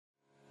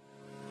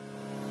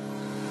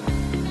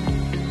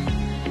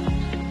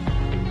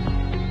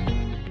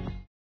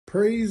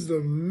Praise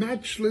the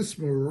matchless,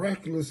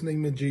 miraculous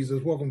name of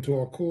Jesus. Welcome to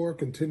our core,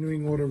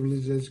 continuing order of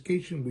religious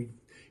education. We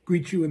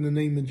greet you in the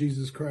name of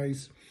Jesus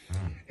Christ.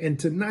 And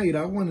tonight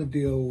I want to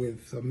deal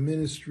with a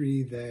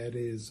ministry that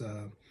is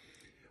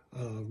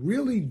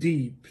really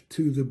deep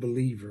to the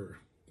believer,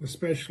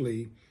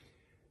 especially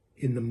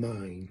in the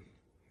mind.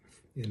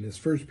 In this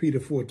 1 Peter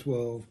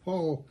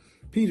 4:12,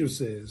 Peter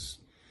says,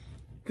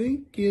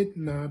 "Think it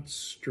not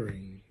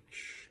strange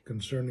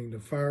concerning the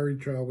fiery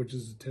trial, which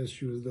is to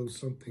test you as though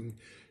something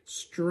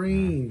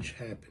strange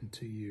happened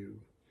to you,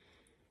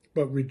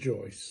 but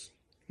rejoice."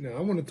 Now,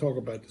 I want to talk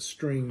about the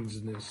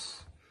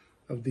strangeness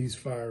of these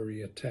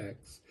fiery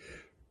attacks.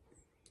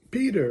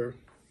 Peter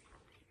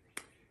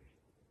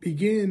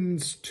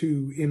begins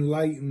to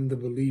enlighten the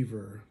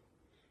believer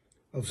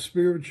of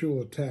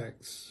spiritual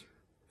attacks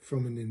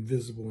from an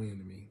invisible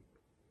enemy,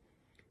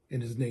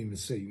 and his name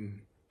is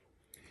Satan.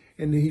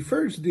 And he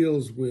first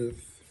deals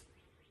with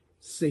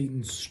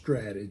Satan's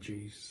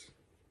strategies.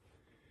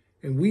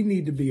 And we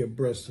need to be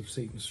abreast of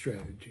Satan's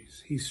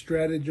strategies. He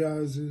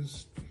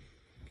strategizes.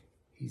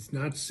 He's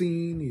not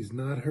seen. He's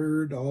not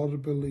heard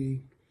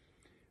audibly,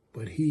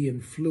 but he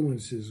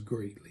influences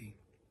greatly.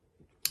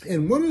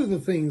 And one of the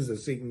things that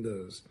Satan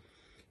does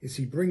is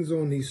he brings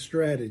on these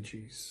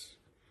strategies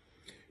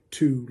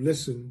to,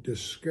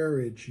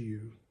 discourage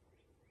you,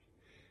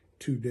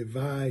 to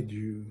divide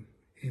you,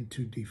 and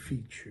to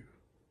defeat you.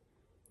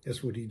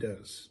 That's what he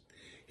does.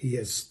 He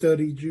has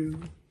studied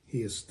you.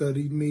 He has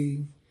studied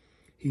me.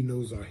 He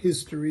knows our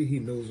history. He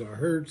knows our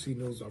hurts. He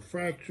knows our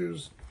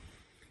fractures.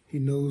 He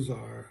knows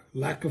our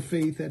lack of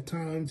faith at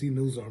times. He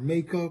knows our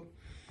makeup.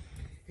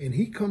 And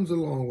he comes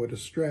along with a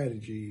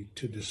strategy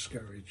to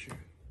discourage you.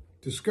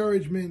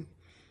 Discouragement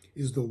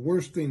is the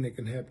worst thing that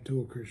can happen to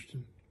a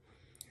Christian.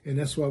 And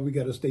that's why we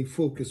got to stay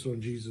focused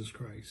on Jesus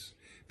Christ.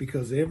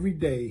 Because every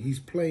day he's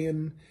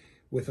playing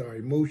with our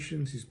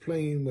emotions. He's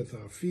playing with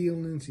our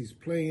feelings. He's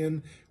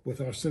playing with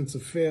our sense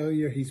of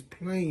failure. He's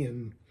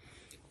playing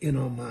in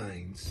our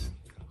minds.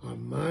 Our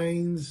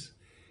minds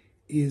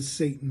is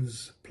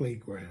Satan's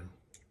playground.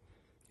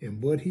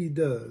 And what he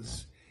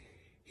does,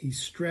 he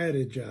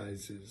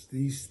strategizes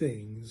these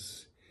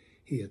things.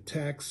 He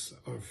attacks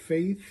our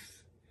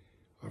faith,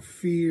 our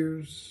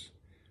fears,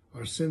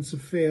 our sense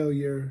of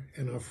failure,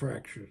 and our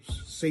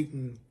fractures.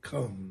 Satan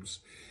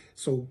comes.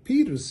 So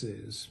Peter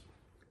says,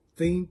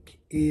 think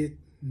it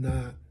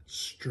not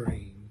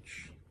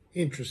strange.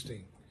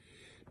 Interesting.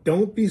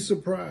 Don't be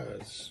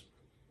surprised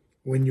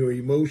when your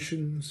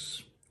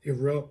emotions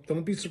erupt.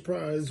 Don't be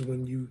surprised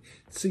when you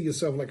see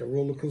yourself like a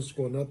roller coaster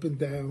going up and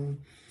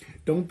down.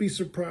 Don't be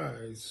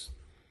surprised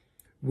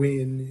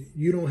when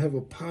you don't have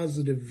a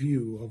positive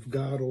view of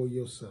God or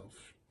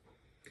yourself.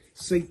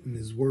 Satan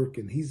is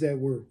working. He's at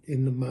work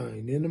in the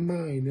mind. In the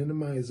mind.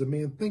 As a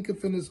man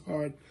thinketh in his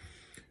heart,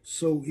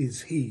 so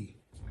is he.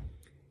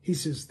 He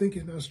says, think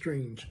it not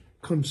strange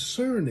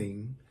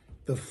concerning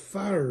the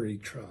fiery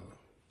trial.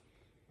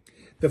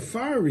 The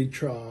fiery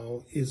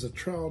trial is a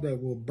trial that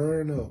will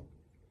burn up,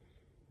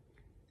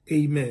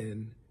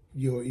 amen,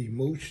 your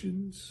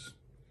emotions.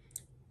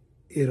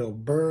 It'll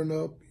burn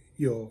up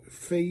your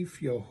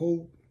faith, your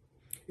hope.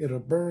 It'll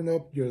burn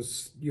up your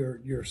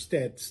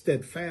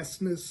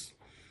steadfastness.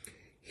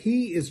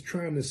 He is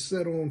trying to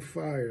set on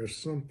fire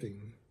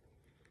something,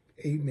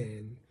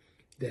 amen,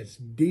 that's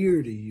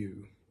dear to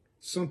you.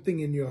 Something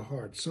in your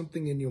heart,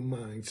 something in your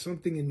mind,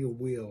 something in your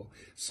will,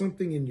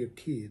 something in your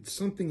kids,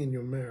 something in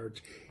your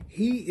marriage.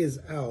 He is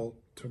out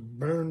to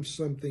burn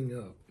something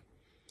up.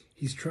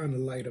 He's trying to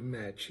light a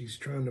match. He's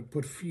trying to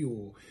put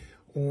fuel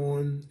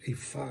on a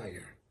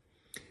fire.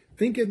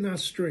 Think it not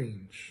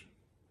strange.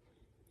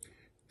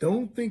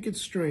 Don't think it's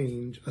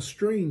strange, a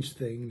strange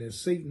thing that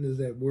Satan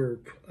is at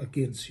work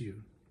against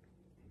you.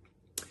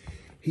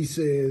 He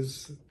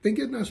says, think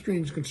it not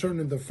strange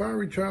concerning the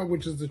fiery trial,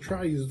 which is to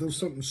try you as though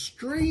something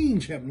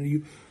strange happened to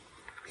you.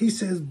 He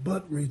says,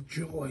 but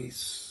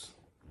rejoice.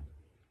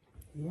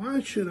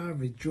 Why should I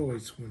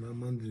rejoice when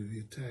I'm under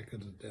the attack of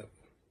the devil?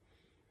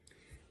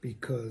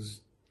 Because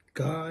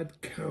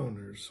God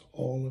counters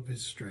all of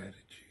his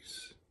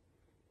strategies.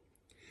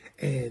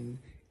 And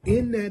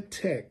in that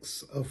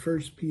text of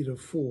 1 Peter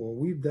 4,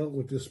 we've dealt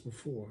with this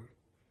before.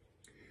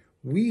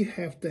 We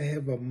have to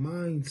have a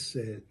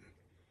mindset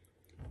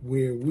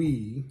where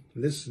we,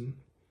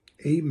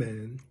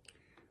 amen,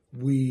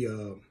 we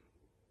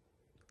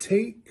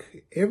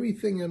take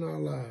everything in our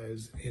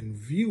lives and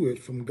view it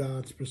from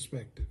God's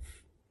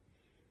perspective.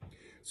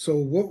 So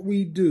what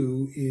we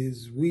do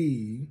is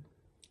we,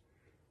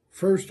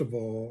 first of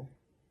all,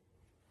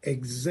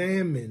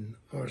 examine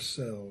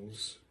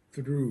ourselves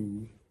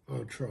through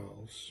our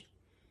trials.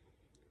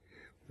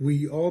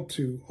 We ought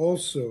to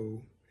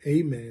also,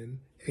 amen,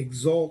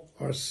 exalt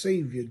our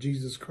Savior,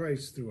 Jesus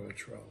Christ, through our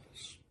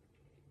trials.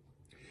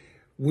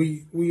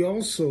 We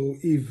also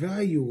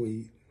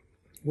evaluate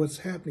what's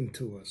happening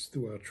to us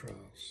through our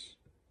trials.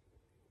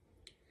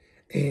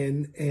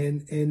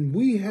 And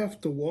we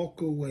have to walk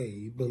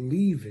away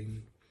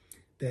believing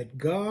that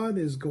God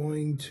is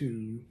going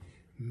to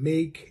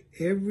make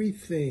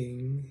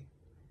everything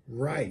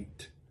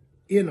right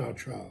in our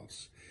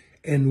trials.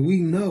 And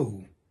we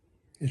know,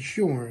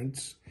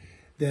 assurance,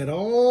 that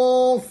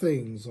all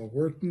things are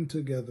working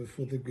together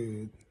for the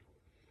good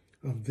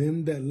of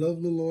them that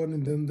love the Lord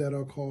and them that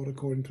are called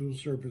according to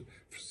his purpose.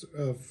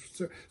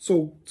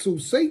 So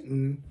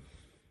Satan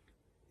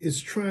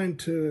is trying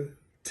to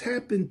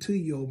tap into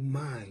your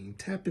mind,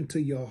 tap into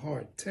your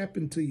heart, tap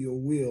into your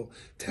will,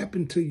 tap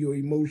into your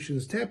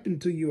emotions, tap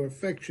into your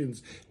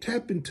affections,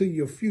 tap into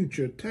your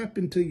future, tap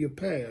into your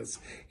past.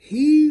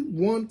 He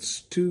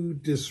wants to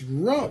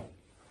disrupt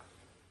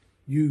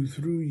you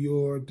through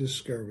your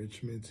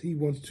discouragements. He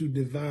wants to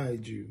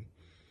divide you.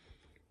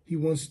 He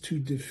wants to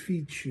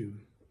defeat you.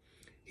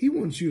 He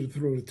wants you to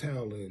throw the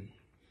towel in.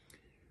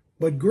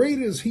 But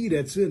greater is he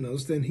that's in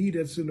us than he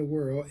that's in the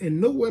world, and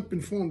no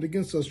weapon formed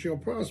against us shall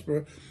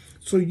prosper.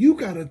 So you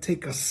got to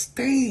take a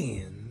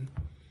stand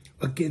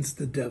against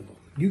the devil.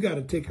 You got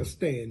to take a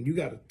stand. You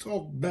got to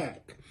talk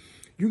back.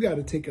 You got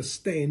to take a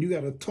stand. You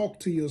got to talk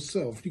to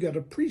yourself. You got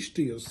to preach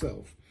to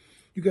yourself.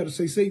 You got to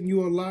say, Satan,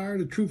 you're a liar.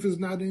 The truth is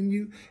not in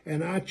you.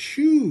 And I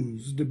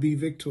choose to be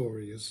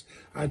victorious.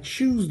 I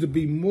choose to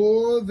be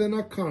more than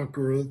a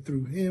conqueror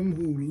through him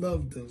who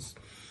loved us.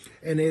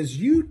 And as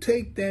you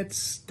take that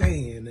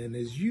stand and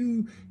as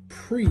you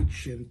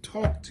preach and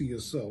talk to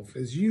yourself,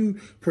 as you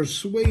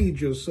persuade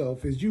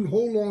yourself, as you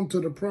hold on to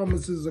the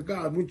promises of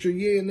God, which are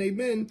yea and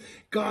amen,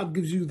 God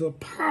gives you the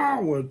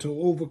power to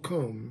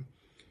overcome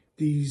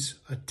these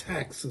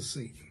attacks of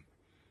Satan.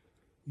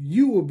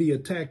 You will be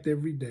attacked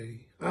every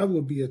day. I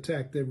will be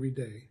attacked every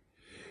day.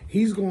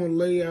 He's going to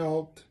lay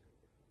out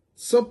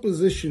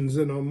suppositions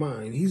in our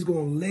mind. He's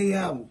going to lay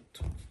out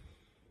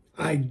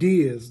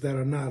ideas that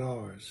are not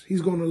ours.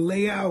 He's going to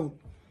lay out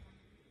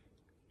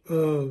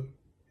a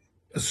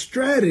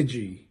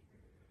strategy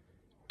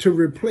to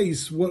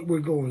replace what we're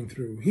going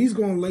through. He's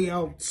going to lay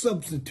out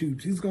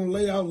substitutes. He's going to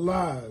lay out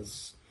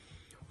lies.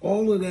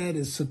 All of that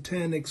is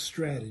satanic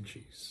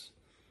strategies.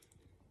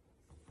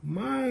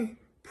 My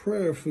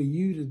prayer for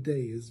you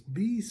today is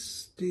be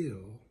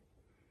still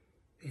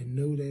and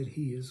know that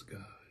he is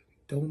God.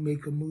 Don't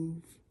make a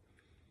move.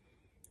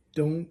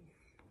 Don't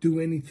do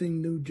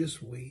anything new.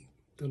 Just wait.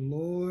 The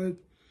Lord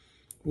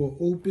will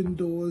open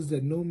doors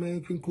that no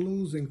man can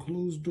close and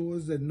close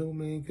doors that no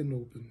man can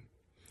open.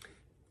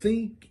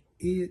 Think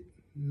it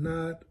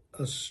not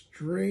a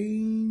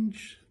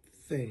strange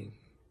thing,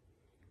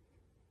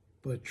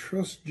 but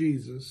trust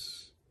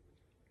Jesus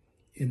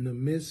in the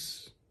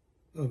midst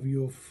of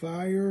your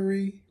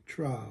fiery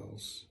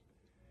trials,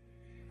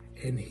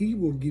 and he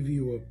will give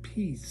you a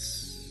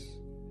peace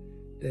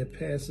that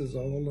passes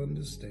all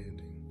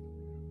understanding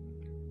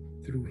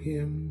through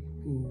him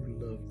who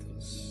loved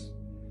us.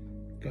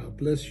 God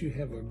bless you.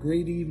 Have a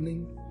great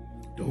evening.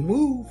 Don't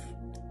move.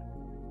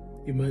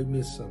 You might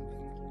miss something.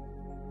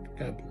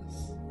 God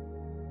bless.